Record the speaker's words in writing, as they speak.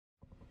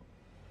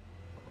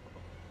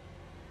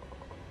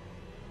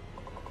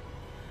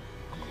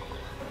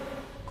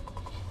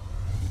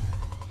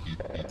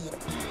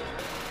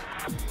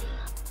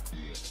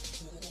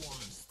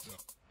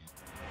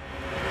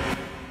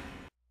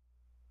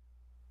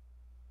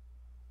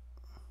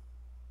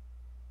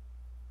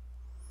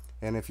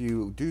And if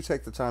you do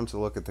take the time to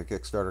look at the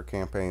Kickstarter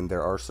campaign,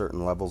 there are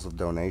certain levels of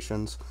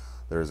donations.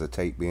 There's a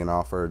tape being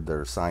offered,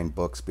 there's signed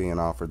books being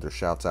offered, there's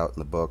shouts out in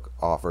the book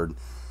offered.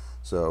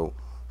 So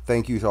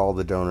thank you to all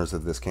the donors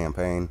of this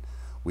campaign.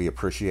 We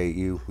appreciate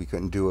you. We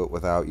couldn't do it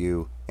without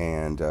you.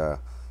 And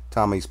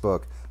Tommy's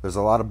book, there's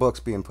a lot of books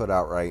being put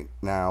out right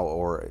now,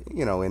 or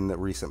in the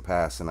recent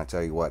past, and I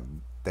tell you what,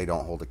 they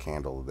don't hold a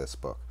candle to this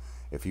book.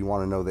 If you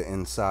want to know the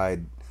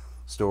inside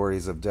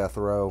stories of death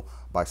row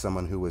by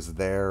someone who was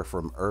there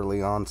from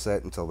early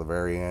onset until the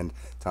very end,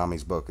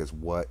 Tommy's book is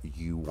what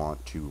you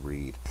want to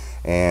read.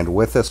 And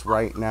with us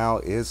right now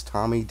is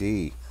Tommy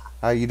D.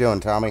 How you doing,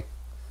 Tommy?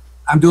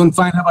 I'm doing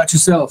fine. How about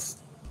yourself?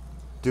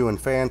 Doing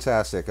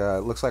fantastic.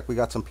 Looks like we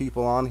got some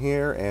people on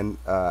here, and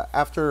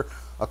after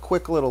a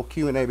quick little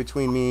Q&A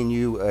between me and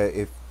you,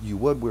 if you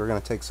would, we're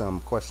going to take some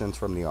questions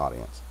from the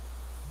audience.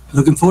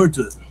 Looking forward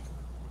to it.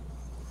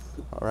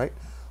 All right.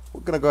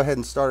 We're going to go ahead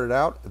and start it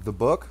out. The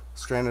book,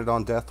 Stranded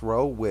on Death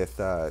Row with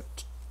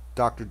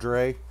Dr.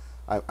 Dre.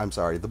 I'm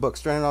sorry, the book,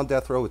 Stranded on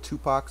Death Row with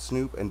 2pac,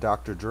 Snoop, and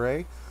Dr.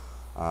 Dre.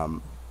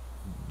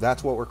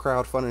 That's what we're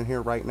crowdfunding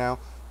here right now.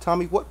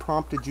 Tommy, what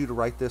prompted you to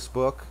write this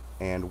book,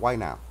 and why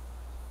now?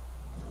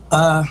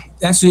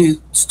 Actually,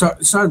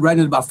 started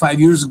writing it about 5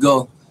 years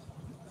ago.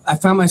 I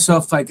found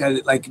myself I'd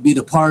be at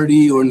a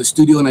party or in the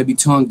studio, and I'd be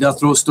telling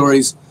death row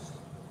stories,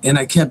 and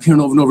I kept hearing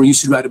over and over, "You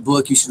should write a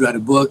book. You should write a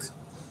book."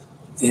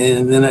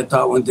 And then I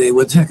thought one day,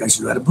 what the heck, I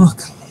should write a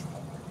book.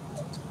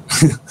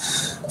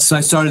 So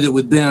I started it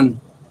with Ben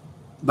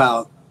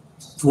about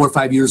 4 or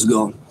 5 years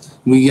ago.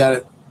 We got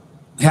it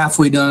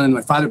halfway done.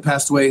 My father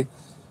passed away,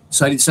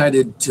 so I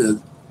decided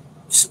to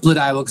split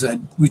Iowa because I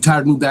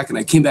retired, moved back, and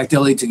I came back to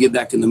LA to get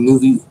back in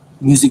the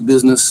music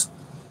business.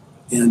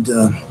 And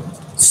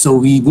so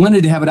we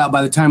wanted to have it out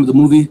by the time of the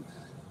movie,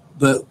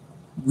 but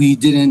we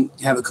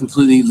didn't have it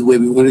completely the way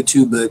we wanted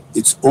to, but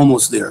it's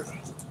almost there.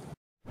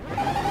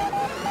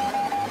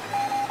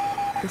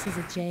 This is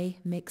a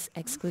Jmix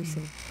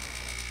exclusive.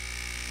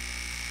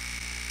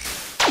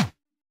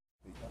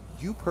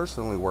 You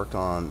personally worked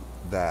on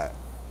that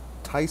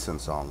Tyson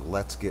song,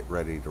 Let's Get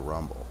Ready to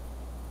Rumble.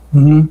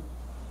 Mm-hmm.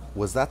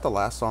 Was that the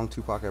last song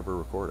 2pac ever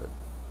recorded?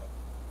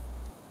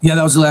 Yeah,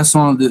 that was the last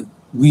song that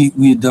we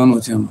had done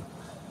with him,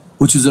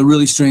 which was a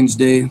really strange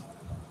day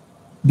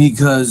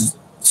because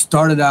it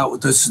started out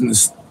with us in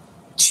this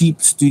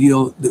cheap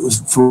studio that was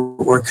for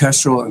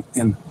orchestral,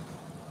 and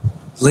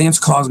Lance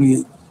calls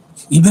me,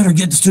 "You better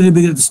get the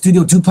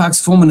studio, 2pac's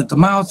filming at the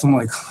mouth." I'm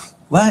like,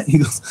 "What?" He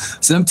goes,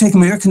 "So I'm taking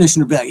my air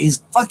conditioner back."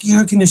 He's, "Fuck your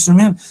air conditioner,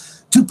 man.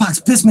 2pac's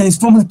pissed, man. He's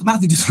filming at the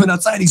mouth. He just went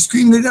outside. He's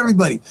screaming at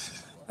everybody."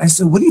 I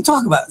said, "What are you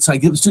talking about?" So I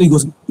get up to the studio. He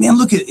goes, "Man,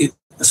 look at it."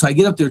 So I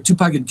get up there.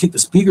 2pac had kicked the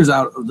speakers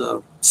out of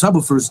the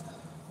subwoofers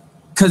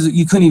because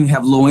you couldn't even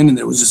have low end in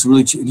there. It was just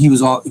really, he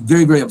was all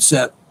very, very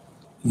upset.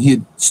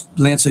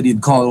 Lance said he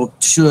had called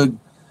Suge,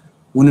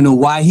 wanted to know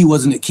why he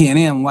wasn't at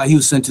K&M, why he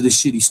was sent to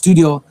this shitty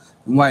studio,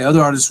 and why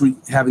other artists were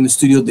having the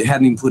studio that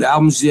hadn't even put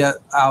albums yet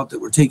out that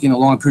were taking a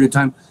long period of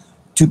time.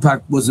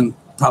 2pac wasn't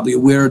probably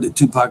aware that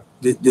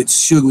that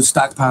Suge was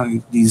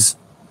stockpiling these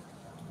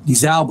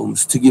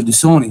albums to give to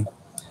Sony.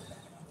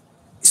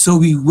 So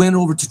we went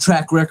over to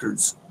Track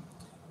Records.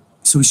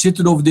 So we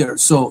shifted over there.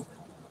 So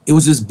it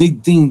was this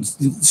big thing.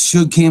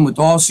 Suge came with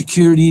all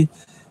security,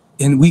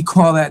 and we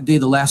call that day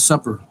the Last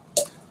Supper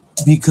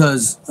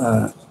because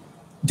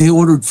they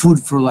ordered food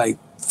for like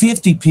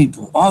 50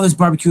 people, all this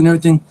barbecue and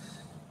everything.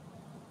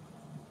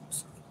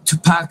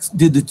 2pac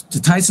did the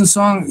Tyson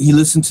song. He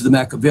listened to the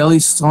Machiavelli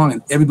song,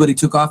 and everybody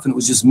took off, and it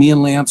was just me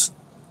and Lance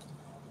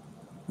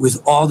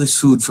with all this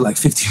food for like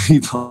 50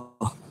 people.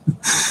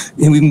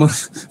 And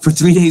for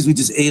 3 days, we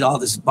just ate all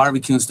this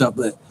barbecue and stuff.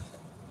 But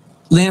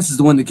Lance is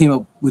the one that came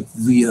up with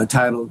the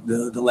title,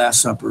 the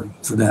Last Supper,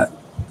 for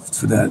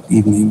that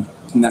evening.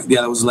 And that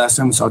was the last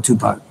time we saw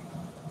 2pac.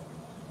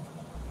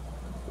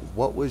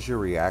 What was your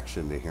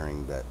reaction to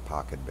hearing that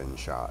Pac had been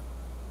shot?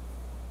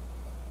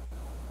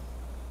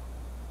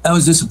 I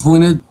was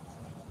disappointed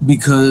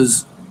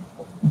because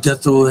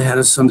Death Row had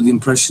us under the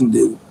impression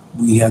that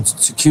we had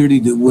security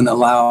that wouldn't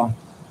allow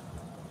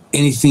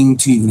anything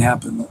to even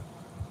happen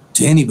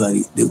to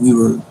anybody, that we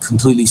were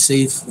completely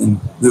safe and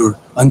we were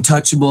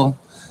untouchable.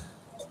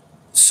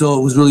 So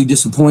it was really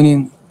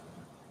disappointing.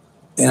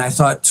 And I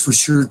thought for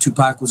sure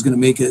 2pac was going to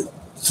make it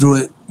through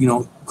it,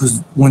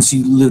 because once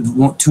he lived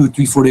 2 or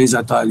 3, 4 days,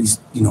 I thought he's,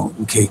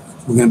 okay,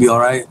 we're going to be all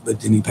right. But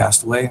then he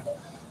passed away,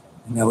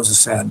 and that was a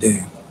sad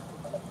day.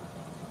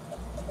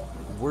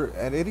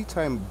 At any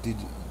time,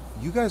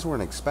 you guys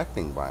weren't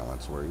expecting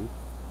violence, were you?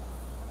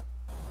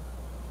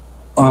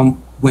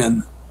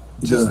 When?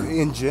 Just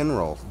in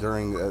general,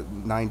 during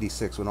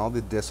 '96, when all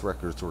the diss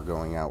records were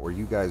going out, were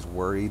you guys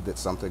worried that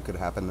something could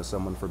happen to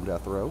someone from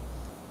Death Row?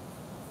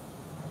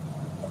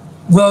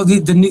 Well,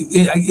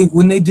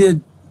 when they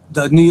did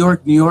the New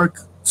York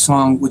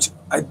song, which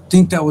I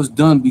think that was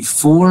done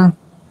before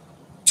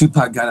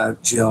 2pac got out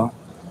of jail,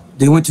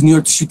 they went to New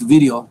York to shoot the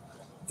video,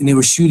 and they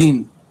were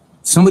shooting.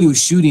 Somebody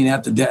was shooting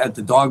at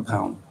the dog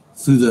pound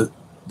through the.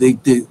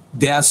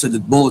 Dad said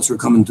that bullets were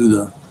coming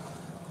through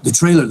the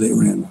trailer they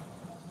were in.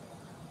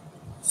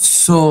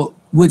 So,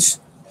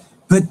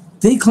 but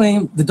they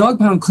claim, the Dog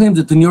Pound claimed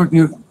that the New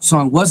York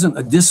song wasn't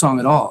a diss song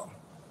at all,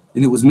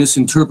 and it was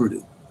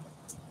misinterpreted.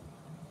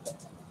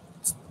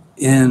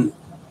 And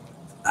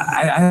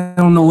I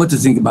don't know what to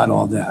think about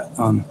all that.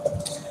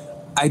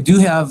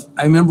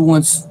 I remember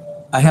once,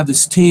 I have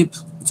this tape,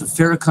 it's a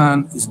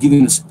Farrakhan is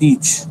giving a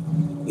speech,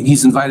 and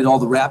he's invited all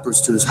the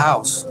rappers to his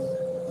house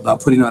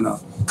about putting on a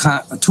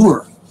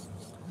tour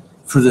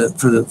for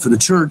the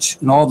church,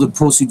 and all the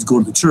proceeds go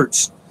to the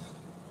church.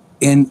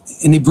 And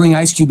they bring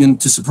Ice Cube in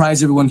to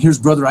surprise everyone. Here's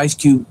Brother Ice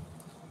Cube.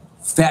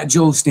 Fat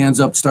Joe stands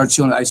up, starts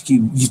showing Ice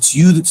Cube, it's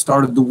you that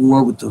started the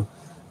war with the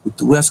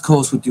West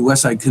Coast, with the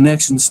West Side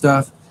Connection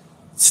stuff.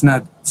 It's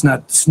not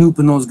Snoop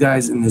and those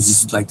guys. And there's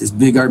just like this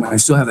big argument. I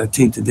still have that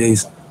tape today.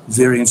 It's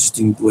very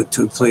interesting what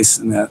took place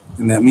in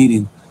that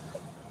meeting.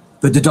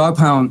 But the Dog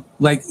Pound,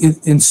 like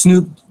in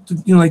Snoop,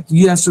 you know, like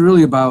you asked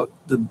earlier about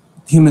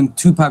him and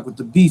Tupac with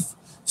the beef.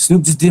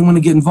 Snoop just didn't want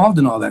to get involved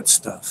in all that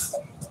stuff.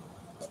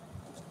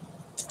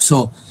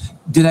 So,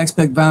 did I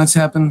expect violence to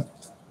happen?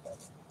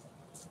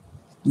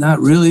 Not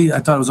really. I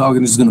thought it was all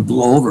just going to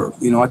blow over.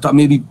 You know, I thought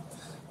maybe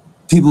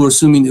people were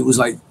assuming it was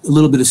like a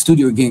little bit of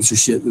studio gangster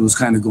shit that was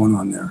kind of going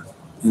on there,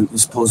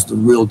 as opposed to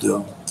the real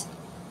deal.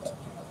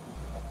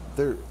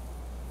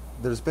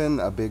 There's been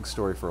a big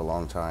story for a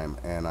long time,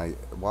 and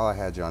while I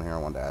had you on here, I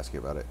wanted to ask you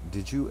about it.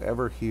 Did you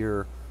ever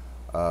hear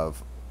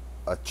of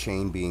a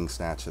chain being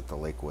snatched at the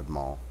Lakewood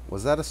Mall?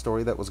 Was that a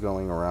story that was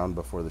going around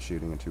before the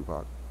shooting of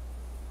Tupac?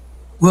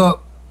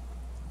 Well,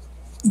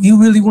 you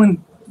really wouldn't,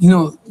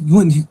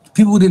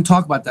 people didn't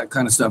talk about that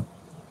kind of stuff.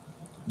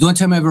 The only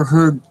time I ever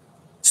heard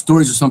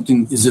stories or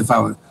something is if I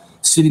was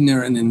sitting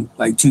there and then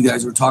like two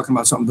guys were talking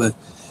about something, but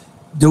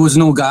there was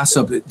no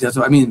gossip.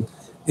 I mean,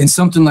 in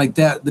something like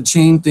that, the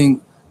chain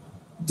thing,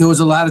 there was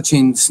a lot of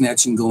chain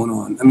snatching going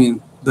on. I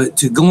mean, but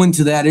to go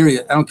into that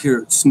area, I don't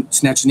care,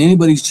 snatching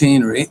anybody's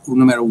chain or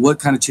no matter what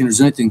kind of chain or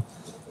anything,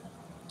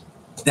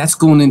 that's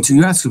going into,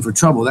 you're asking for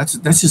trouble. That's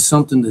just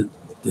something that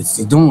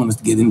you don't want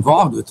to get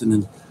involved with. And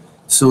then,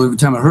 so every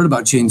time I heard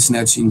about chain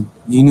snatching,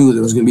 you knew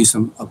there was going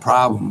to be a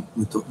problem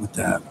with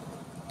that.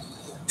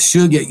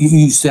 You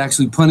used to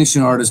actually punish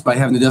an artist by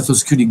having the Death Row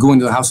security go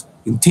into the house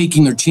and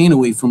taking their chain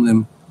away from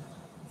them.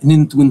 And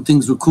then when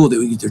things were cool, they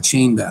would get their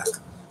chain back.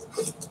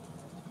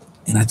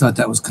 And I thought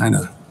that was kind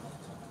of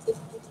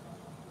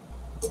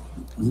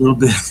a little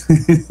bit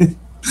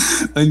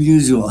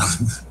unusual.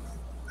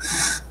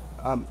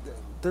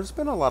 There's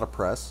been a lot of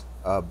press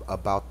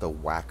about the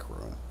Whack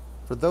Room.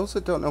 For those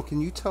that don't know, can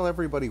you tell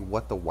everybody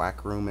what the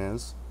Whack Room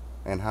is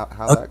and how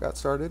that got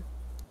started?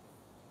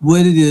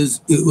 What it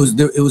is, it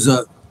was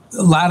a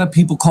lot of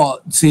people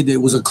say that it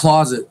was a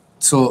closet.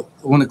 So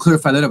I want to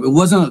clarify that up. It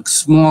wasn't a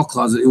small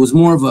closet. It was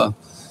more of a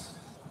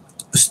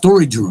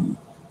storage room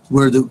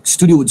where the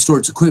studio would store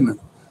its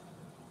equipment.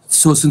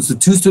 So since the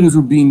two studios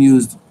were being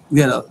used, we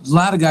had a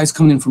lot of guys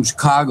coming in from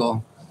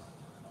Chicago,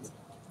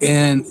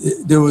 and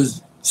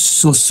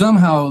so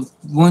somehow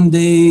one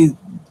day,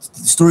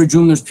 storage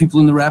room, there's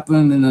people in the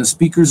rapping and the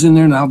speakers in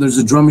there. Now there's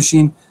a drum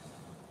machine.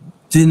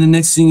 Then the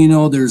next thing you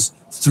know, there's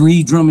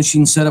 3 drum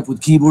machines set up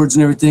with keyboards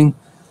and everything.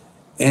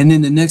 And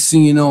then the next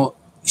thing you know,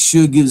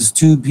 Suge gives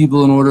 2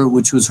 people an order,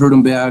 which was Hurt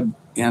 'Em Bad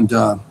and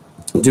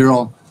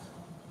Daryl,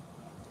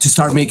 to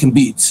start making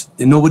beats.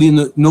 And nobody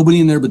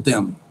in there but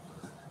them.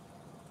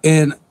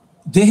 And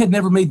they had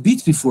never made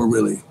beats before,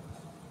 really.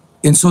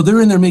 And so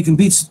they're in there making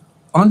beats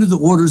under the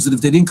orders that if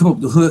they didn't come up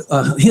with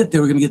a hit, they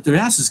were going to get their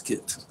asses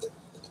kicked.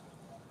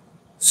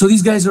 So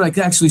these guys are like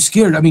actually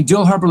scared. I mean,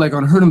 Joe Harper, like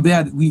on Hurt 'Em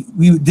Bad,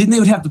 they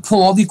would have to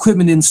pull all the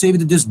equipment in, save it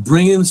to just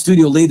bring it in the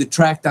studio, lay the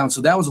track down.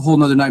 So that was a whole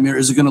nother nightmare.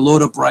 Is it going to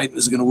load up right?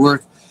 Is it going to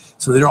work?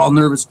 So they're all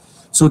nervous.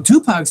 So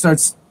Tupac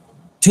starts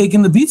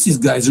taking the beats these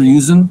guys are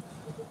using,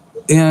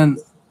 and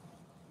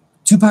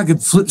Tupac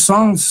had flipped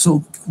songs,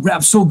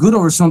 rap so good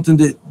over something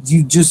that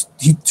he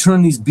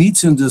turned these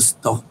beats into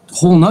the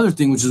whole nother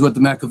thing, which is what the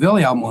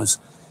Machiavelli album was.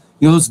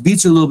 Those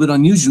beats are a little bit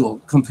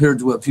unusual compared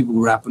to what people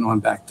were rapping on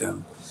back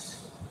then.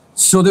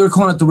 So they were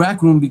calling it the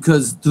Whack Room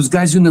because those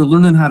guys are in there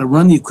learning how to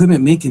run the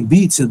equipment, making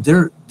beats, and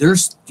they're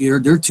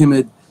scared, they're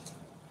timid,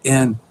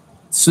 and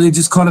so they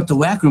just called it the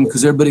Whack Room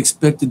because everybody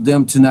expected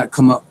them to not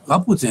come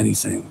up with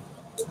anything,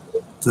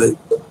 but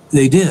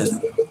they did.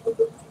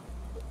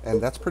 And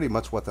that's pretty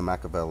much what the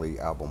Machiavelli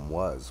album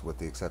was, with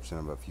the exception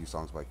of a few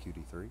songs by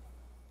QD3.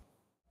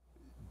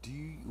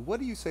 What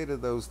do you say to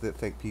those that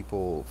think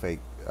people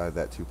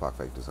that Tupac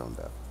faked his own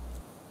death?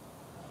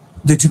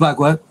 Did Tupac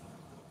what?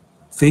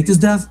 Faked his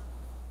death?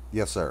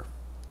 Yes, sir.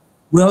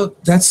 Well,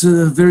 that's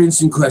a very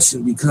interesting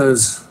question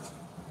because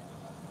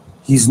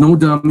he's no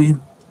dummy,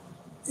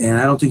 and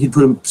I don't think he'd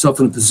put himself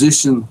in a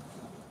position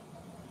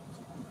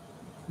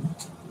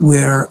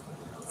where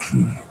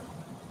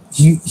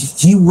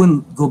he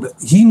wouldn't go back.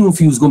 He knew if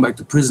he was going back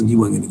to prison, he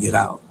wasn't going to get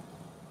out.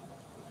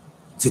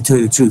 To tell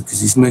you the truth,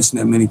 because he's mentioned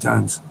that many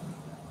times.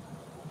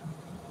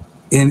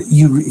 And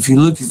if you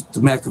look at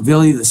the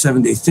Machiavelli, the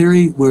 7-Day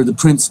Theory, where the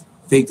prince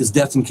faked his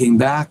death and came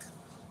back,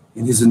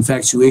 and his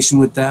infatuation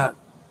with that,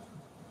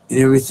 and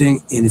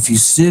everything. And if you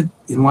sit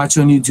and watch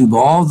on YouTube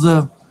all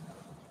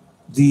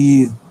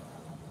the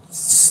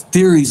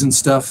theories and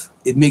stuff,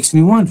 it makes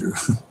me wonder,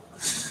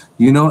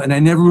 you know. And I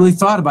never really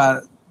thought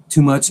about it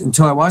too much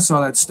until I watched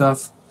all that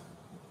stuff.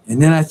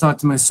 And then I thought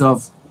to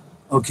myself,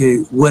 okay,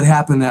 what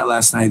happened that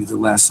last night at the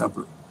Last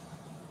Supper?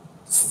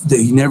 That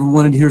he never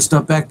wanted to hear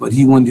stuff back, but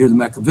he wanted to hear the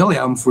Machiavelli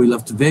album before he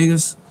left to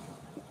Vegas.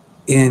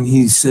 And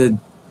he said,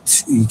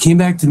 he came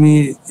back to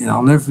me, and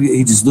I'll never forget,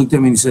 he just looked at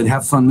me and he said,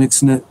 have fun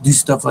mixing it, do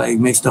stuff like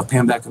make stuff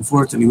pan back and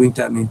forth. And he winked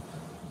at me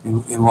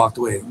and walked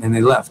away, and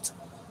they left.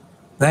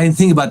 But I didn't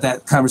think about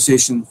that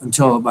conversation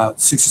until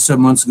about 6 or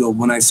 7 months ago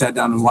when I sat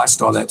down and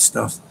watched all that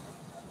stuff.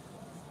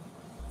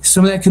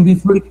 Some of that can be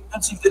pretty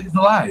convincing that he's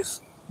alive,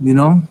 you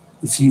know,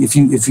 if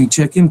you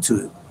check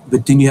into it.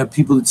 But then you have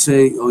people that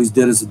say, oh, he's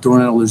dead as a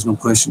doornail, there's no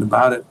question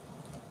about it.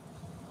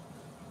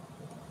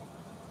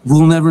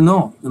 We'll never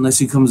know unless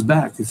he comes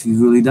back, if he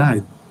really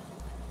died.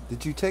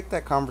 Did you take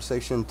that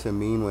conversation to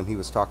mean when he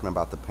was talking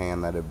about the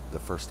pan, that the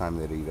first time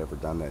that he'd ever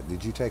done that?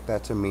 Did you take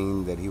that to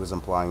mean that he was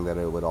implying that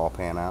it would all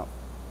pan out?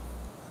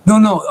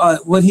 No.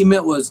 What he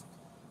meant was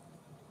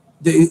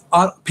the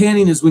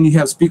panning is when you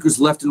have speakers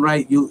left and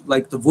right. You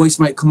like the voice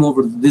might come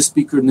over to this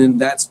speaker and then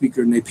that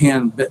speaker, and they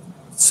pan. But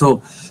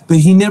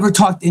he never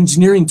talked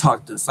engineering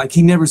talk to us. Like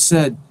he never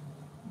said,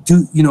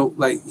 he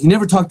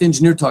never talked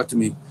engineer talk to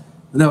me.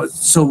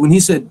 So when he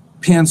said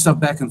pan stuff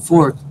back and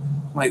forth,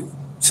 I'm like,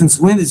 since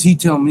when does he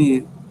tell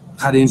me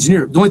how to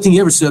engineer? The only thing he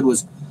ever said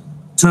was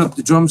turn up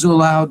the drums real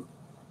loud,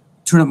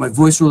 turn up my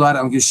voice real loud. I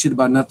don't give a shit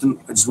about nothing.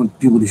 I just want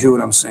people to hear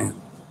what I'm saying.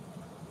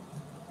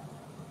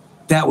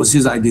 That was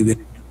his idea.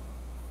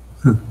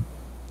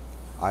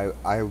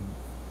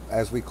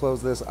 As we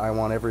close this, I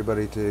want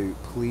everybody to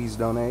please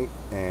donate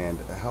and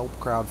help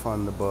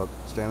crowdfund the book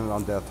Standing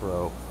on Death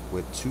Row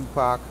with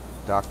Tupac,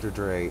 Dr.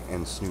 Dre,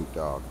 and Snoop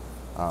Dogg.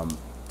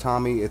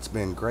 Tommy, it's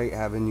been great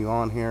having you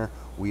on here.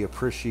 We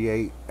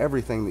appreciate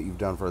everything that you've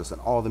done for us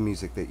and all the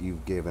music that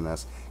you've given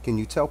us. Can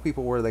you tell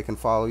people where they can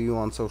follow you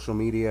on social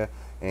media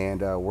and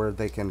where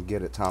they can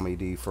get at Tommy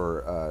D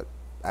for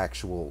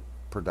actual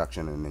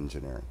production and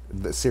engineering,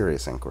 the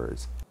serious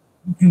inquiries?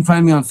 You can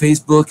find me on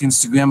Facebook,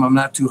 Instagram. I'm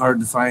not too hard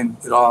to find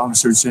at all on the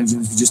search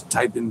engines. You just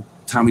type in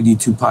Tommy D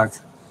Tupac.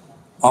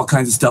 All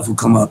kinds of stuff will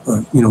come up.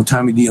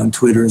 Tommy D on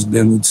Twitter, as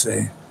Ben would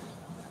say.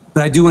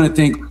 But I do want to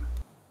thank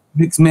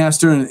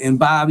Mixmaster and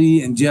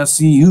Bobby and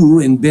Jesse, you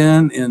and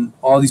Ben and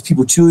all these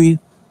people, Chewy,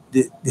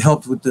 that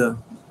helped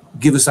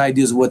give us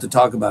ideas of what to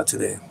talk about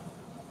today.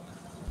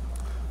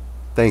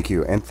 Thank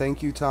you. And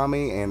thank you,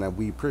 Tommy. And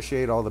we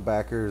appreciate all the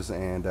backers,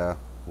 and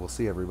we'll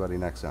see everybody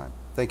next time.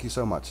 Thank you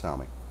so much,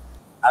 Tommy.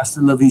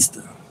 Hasta la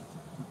vista.